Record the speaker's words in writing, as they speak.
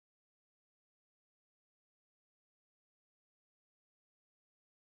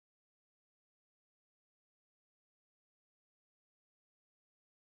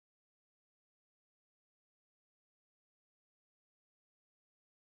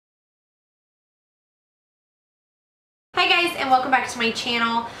Hi guys, and welcome back to my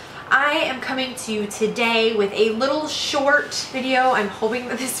channel. I am coming to you today with a little short video. I'm hoping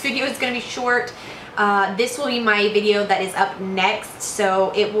that this video is going to be short. This will be my video that is up next,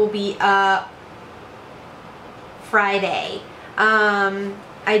 so it will be up Friday.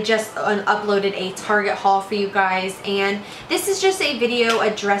 I just uploaded a Target haul for you guys, and this is just a video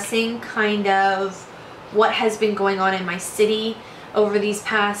addressing kind of what has been going on in my city over these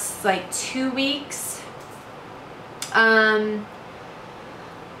past like 2 weeks.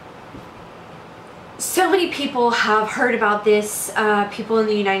 So many people have heard about this, people in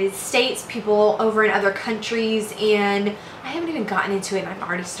the United States, people over in other countries, and I haven't even gotten into it and I'm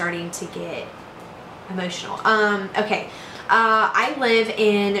already starting to get emotional. Okay, I live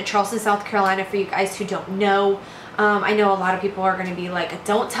in Charleston, South Carolina, for you guys who don't know. I know a lot of people are going to be like,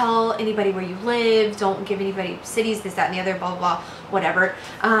 don't tell anybody where you live, don't give anybody cities, this, that, and the other, blah, blah, blah, whatever.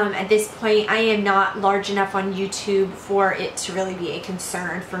 At this point, I am not large enough on YouTube for it to really be a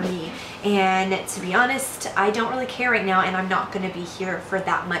concern for me. And to be honest, I don't really care right now, and I'm not going to be here for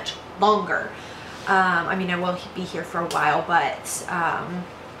that much longer. I mean, I will be here for a while, but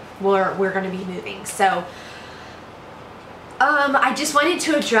we're going to be moving. So I just wanted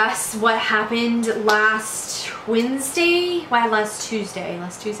to address what happened last Wednesday,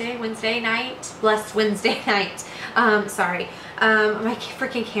 Wednesday night. Sorry. My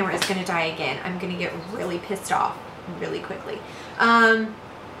freaking camera is gonna die again. I'm gonna get really pissed off really quickly.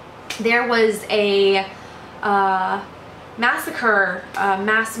 There was a massacre,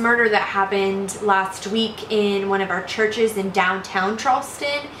 mass murder that happened last week in one of our churches in downtown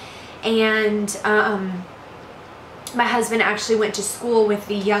Charleston, and my husband actually went to school with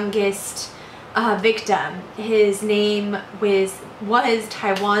the youngest victim. His name was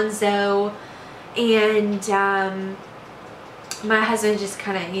Taiwanzo, and my husband just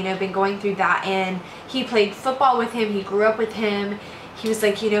kind of, you know, been going through that, and he played football with him, he grew up with him. He was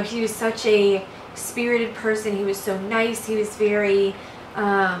like, you know, he was such a spirited person, he was so nice, he was very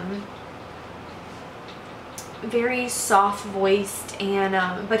very soft voiced,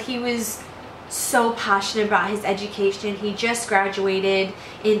 and but he was so passionate about his education. He just graduated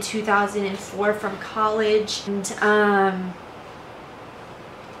in 2004 from college, and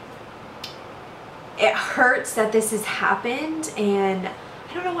it hurts that this has happened, and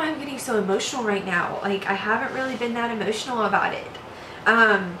I don't know why I'm getting so emotional right now. Like, I haven't really been that emotional about it.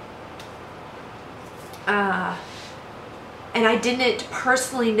 And I didn't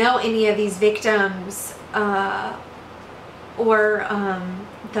personally know any of these victims, or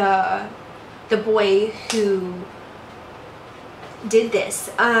the boy who did this.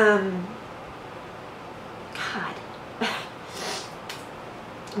 God.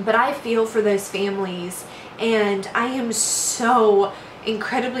 But I feel for those families, and I am so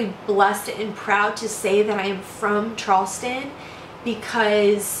incredibly blessed and proud to say that I am from Charleston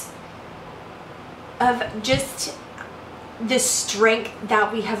because of just the strength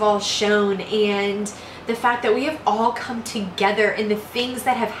that we have all shown, and the fact that we have all come together, and the things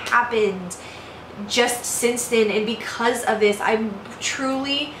that have happened just since then. And because of this, I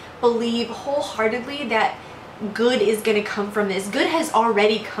truly believe wholeheartedly that good is going to come from this. Good has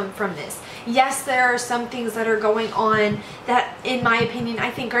already come from this. Yes, there are some things that are going on that, in my opinion, I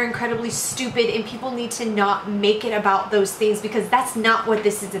think are incredibly stupid, and people need to not make it about those things, because that's not what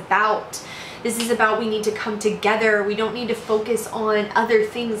this is about. This is about, we need to come together. We don't need to focus on other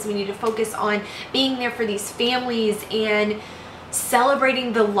things. We need to focus on being there for these families and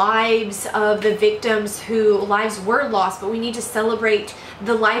celebrating the lives of the victims whose lives were lost, but we need to celebrate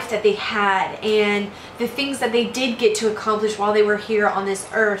the life that they had and the things that they did get to accomplish while they were here on this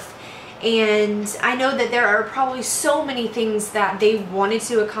earth. And I know that there are probably so many things that they wanted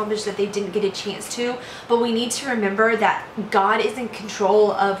to accomplish that they didn't get a chance to, but we need to remember that God is in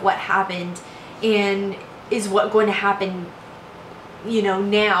control of what happened and is what going to happen, you know,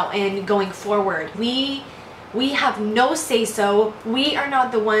 now and going forward. We have no say-so. We are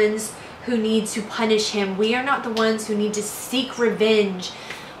not the ones who need to punish him. We are not the ones who need to seek revenge.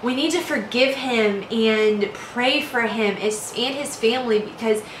 We need to forgive him and pray for him and his family,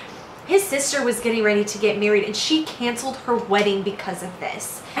 because his sister was getting ready to get married and she canceled her wedding because of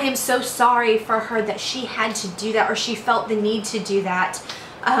this. I am so sorry for her that she had to do that, or she felt the need to do that.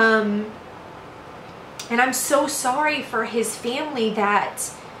 And I'm so sorry for his family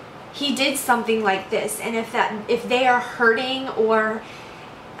that he did something like this, and if they are hurting, or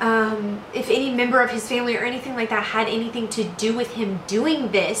if any member of his family or anything like that had anything to do with him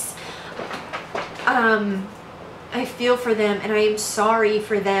doing this, I feel for them, and I am sorry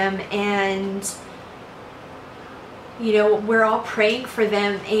for them, and you know, we're all praying for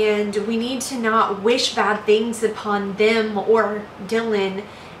them, and we need to not wish bad things upon them or Dylan.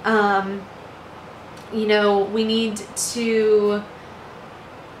 You know, we need to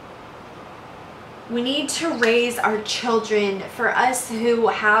raise our children. For us who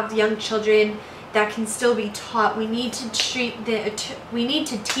have young children that can still be taught, we need to teach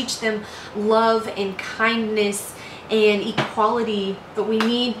them love and kindness and equality, but we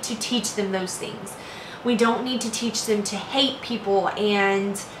need to teach them those things. We don't need to teach them to hate people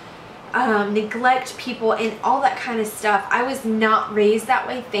and neglect people and all that kind of stuff. I was not raised that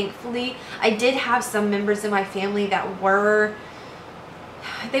way, thankfully. I did have some members of my family that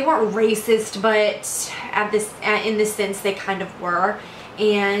they weren't racist, but in this sense they kind of were.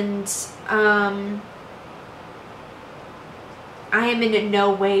 And I am in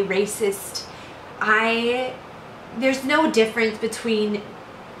no way racist. There's no difference between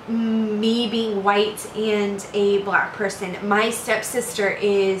me being white and a black person. My stepsister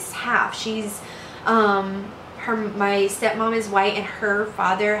is half. She's my stepmom is white and her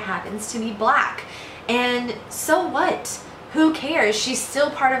father happens to be black. And so what? Who cares? She's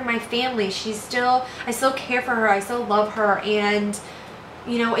still part of my family. I still care for her. I still love her. And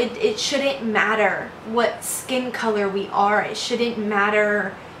you know, it shouldn't matter what skin color we are. It shouldn't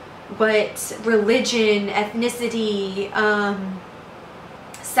matter what religion, ethnicity,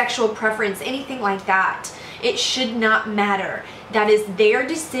 sexual preference, anything like that. It should not matter. That is their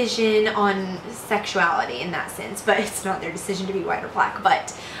decision on sexuality in that sense, but it's not their decision to be white or black.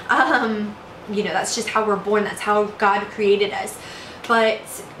 But you know, that's just how we're born. That's how God created us. But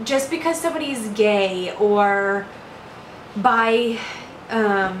just because somebody is gay or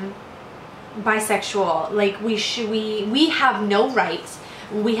bisexual, like we have no right,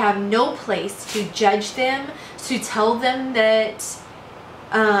 we have no place to judge them, to tell them that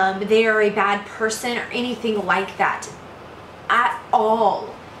they are a bad person or anything like that at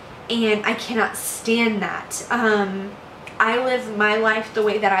all. And I cannot stand that. I live my life the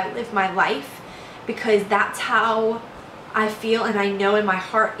way that I live my life because that's how I feel, and I know in my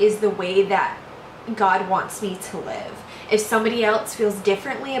heart is the way that God wants me to live. If somebody else feels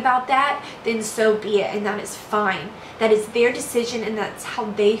differently about that, then so be it, and that is fine. That is their decision and that's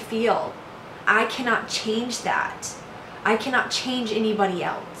how they feel. I cannot change that. I cannot change anybody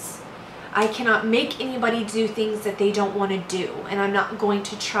else. I cannot make anybody do things that they don't want to do, and I'm not going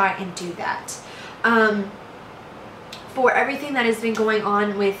to try and do that. For everything that has been going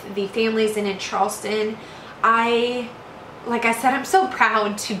on with the families and in Charleston, like I said, I'm so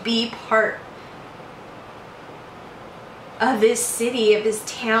proud to be part of this city, of this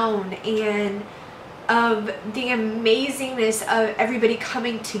town, and of the amazingness of everybody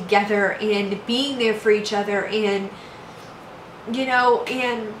coming together and being there for each other. And you know,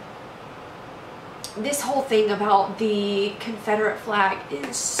 and this whole thing about the Confederate flag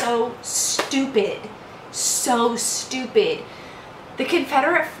is so stupid. So stupid. The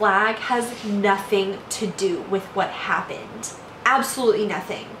Confederate flag has nothing to do with what happened. Absolutely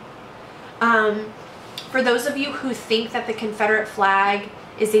nothing. For those of you who think that the Confederate flag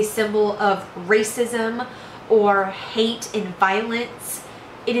is a symbol of racism or hate and violence,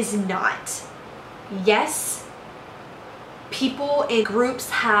 it is not. Yes, people in groups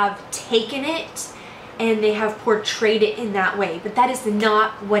have taken it and they have portrayed it in that way, but that is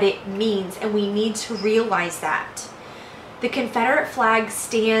not what it means, and we need to realize that. The Confederate flag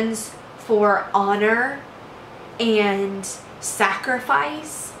stands for honor and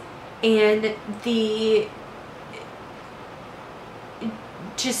sacrifice, and the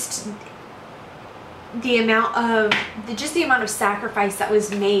amount of sacrifice that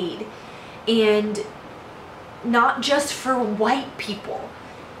was made, and not just for white people.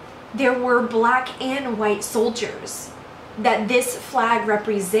 There were black and white soldiers that this flag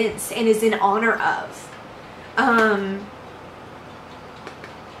represents and is in honor of.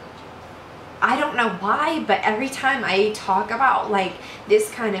 I don't know why, but every time I talk about like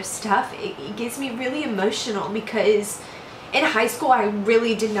this kind of stuff, it gets me really emotional, because in high school I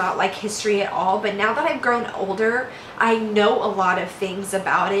really did not like history at all, but now that I've grown older, I know a lot of things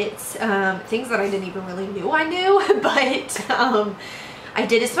about it, things that I didn't even really knew I knew, but I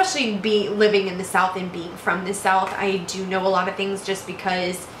did, especially living in the South and being from the South. I do know a lot of things just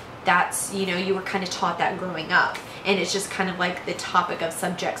because that's, you know, you were kind of taught that growing up, and it's just kind of like the topic of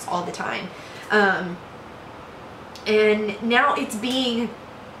subjects all the time. And now it's being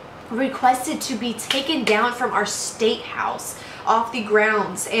requested to be taken down from our state house off the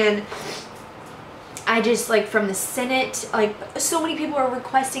grounds, and I just, like, from the Senate, like, so many people are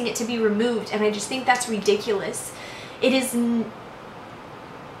requesting it to be removed, and I just think that's ridiculous. It is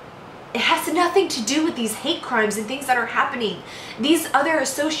It has nothing to do with these hate crimes and things that are happening. These other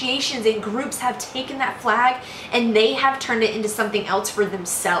associations and groups have taken that flag and they have turned it into something else for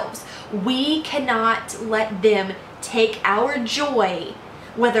themselves. We cannot let them take our joy,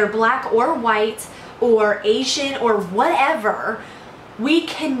 whether black or white or Asian or whatever. We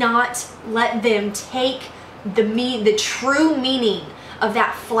cannot let them take the true meaning of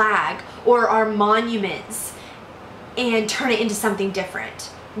that flag or our monuments and turn it into something different.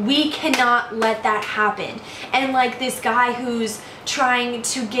 We cannot let that happen. And like this guy who's trying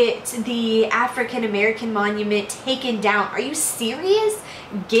to get the African American monument taken down. Are you serious?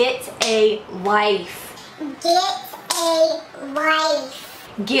 Get a life. Get a life.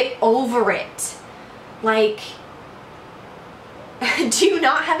 Get over it. Like, do you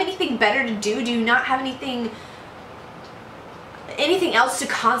not have anything better to do? Do you not have anything else to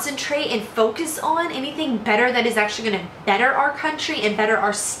concentrate and focus on? Anything better that is actually going to better our country and better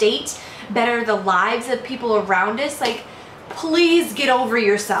our state, better the lives of people around us? Like, please get over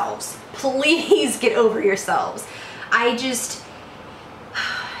yourselves. Please get over yourselves.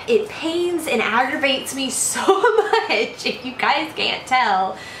 It pains and aggravates me so much, if you guys can't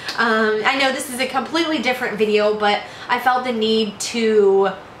tell. I know this is a completely different video, but I felt the need to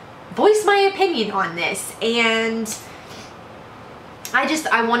voice my opinion on this, and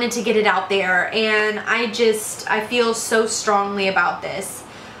I wanted to get it out there, and I feel so strongly about this.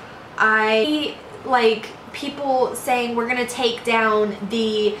 I like people saying we're gonna take down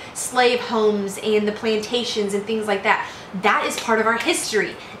the slave homes and the plantations and things like that. That is part of our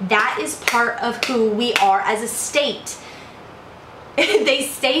history. That is part of who we are as a state. They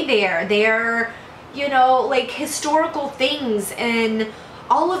stay there. They're, you know, like historical things, and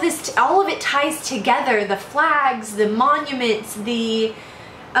all of it ties together. The flags, the monuments, the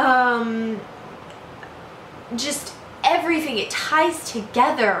just everything, it ties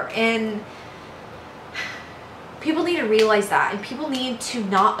together, and people need to realize that, and people need to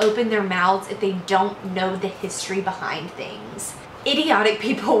not open their mouths if they don't know the history behind things. Idiotic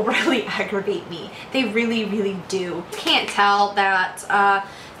people really aggravate me. They really, really do. Can't tell that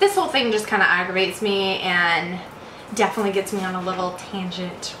this whole thing just kind of aggravates me and definitely gets me on a little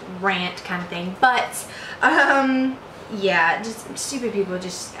tangent rant kind of thing. But yeah, just stupid people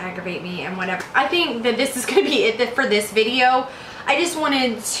just aggravate me and whatever. I think that this is going to be it for this video. I just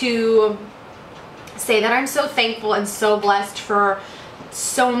wanted to say that I'm so thankful and so blessed for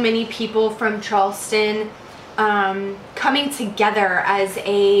so many people from Charleston coming together as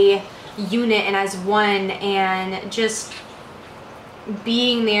a unit and as one, and just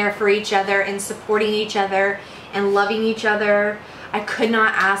being there for each other and supporting each other and loving each other. I could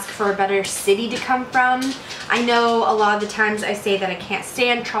not ask for a better city to come from. I know a lot of the times I say that I can't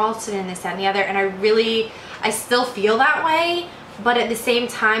stand Charleston and this, that, and the other, and I still feel that way. But at the same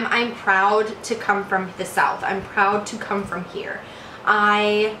time, I'm proud to come from the South. I'm proud to come from here.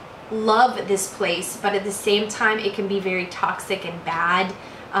 I love this place, but at the same time, it can be very toxic and bad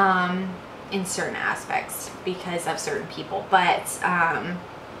in certain aspects because of certain people. But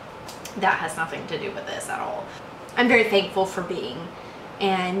that has nothing to do with this at all. I'm very thankful for being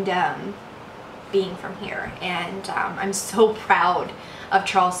from here, and I'm so proud of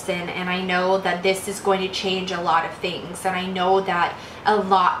Charleston, and I know that this is going to change a lot of things, and I know that a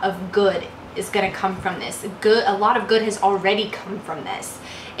lot of good is going to come from this. A lot of good has already come from this,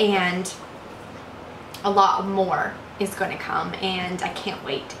 and a lot more is going to come, and I can't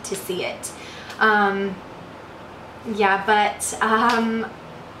wait to see it. Yeah, but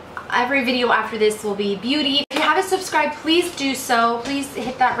every video after this will be beauty. If you haven't subscribed, please do so. Please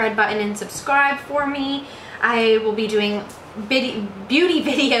hit that red button and subscribe for me. I will be doing beauty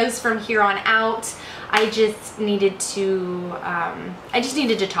videos from here on out. I just needed to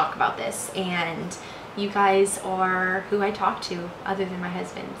talk about this, and you guys are who I talk to other than my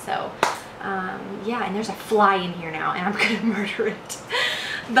husband. So yeah, and there's a fly in here now, and I'm gonna murder it.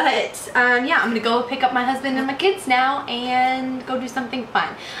 But yeah, I'm gonna go pick up my husband and my kids now and go do something fun.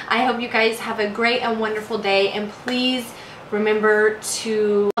 I hope you guys have a great and wonderful day, and please remember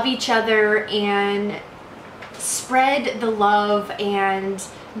to love each other and spread the love and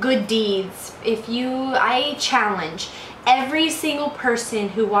good deeds. I challenge every single person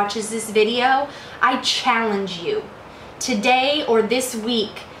who watches this video, I challenge you today or this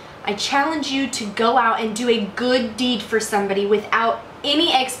week, I challenge you to go out and do a good deed for somebody without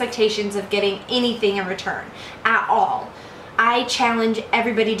any expectations of getting anything in return at all. I challenge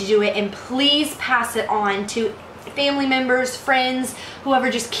everybody to do it, and please pass it on to family members, friends, whoever.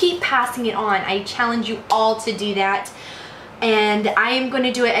 Just keep passing it on. I challenge you all to do that. And I am going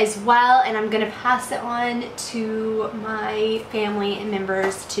to do it as well, and I'm going to pass it on to my family and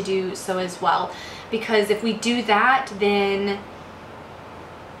members to do so as well. Because if we do that, then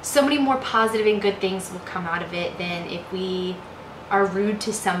so many more positive and good things will come out of it than if we are rude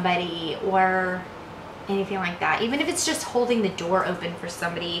to somebody or anything like that. Even if it's just holding the door open for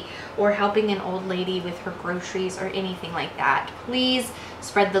somebody or helping an old lady with her groceries or anything like that. Please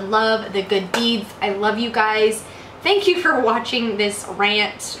spread the love, the good deeds. I love you guys. Thank you for watching this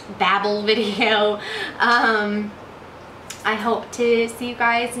rant babble video. I hope to see you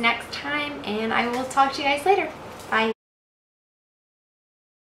guys next time, and I will talk to you guys later.